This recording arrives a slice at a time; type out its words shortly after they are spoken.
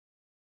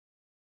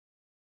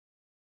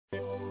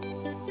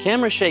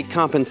Camera shake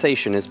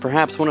compensation is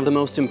perhaps one of the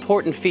most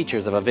important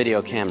features of a video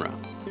camera.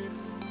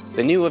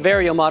 The new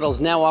Everio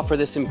models now offer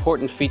this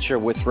important feature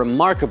with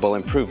remarkable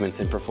improvements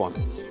in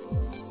performance.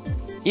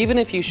 Even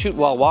if you shoot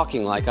while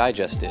walking like I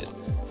just did,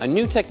 a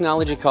new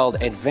technology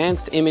called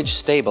Advanced Image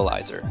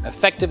Stabilizer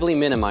effectively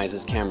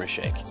minimizes camera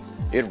shake.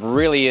 It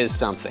really is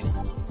something.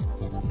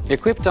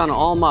 Equipped on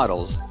all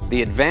models,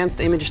 the Advanced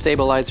Image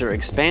Stabilizer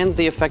expands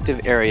the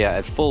effective area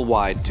at full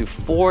wide to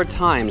 4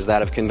 times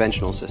that of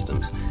conventional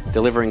systems,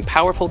 delivering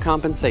powerful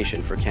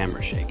compensation for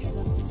camera shake.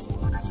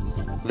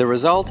 The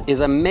result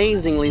is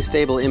amazingly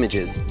stable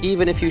images,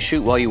 even if you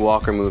shoot while you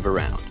walk or move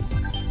around.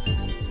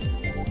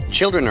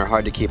 Children are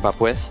hard to keep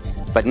up with,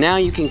 but now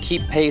you can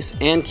keep pace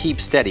and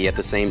keep steady at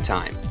the same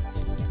time.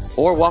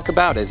 Or walk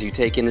about as you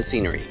take in the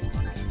scenery.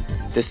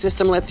 The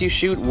system lets you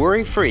shoot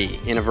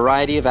worry-free in a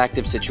variety of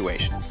active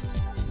situations.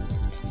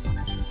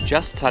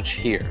 Just touch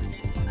here.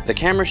 The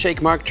camera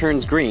shake mark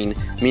turns green,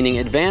 meaning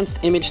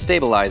Advanced Image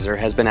Stabilizer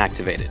has been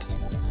activated.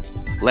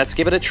 Let's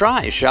give it a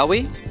try, shall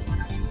we?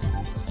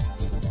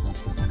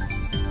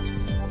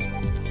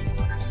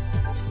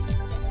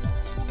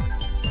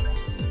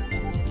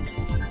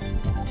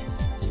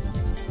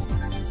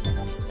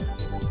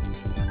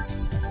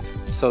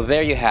 So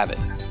there you have it,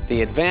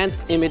 the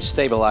Advanced Image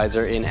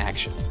Stabilizer in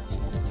action.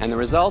 And the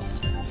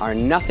results are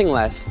nothing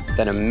less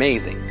than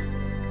amazing.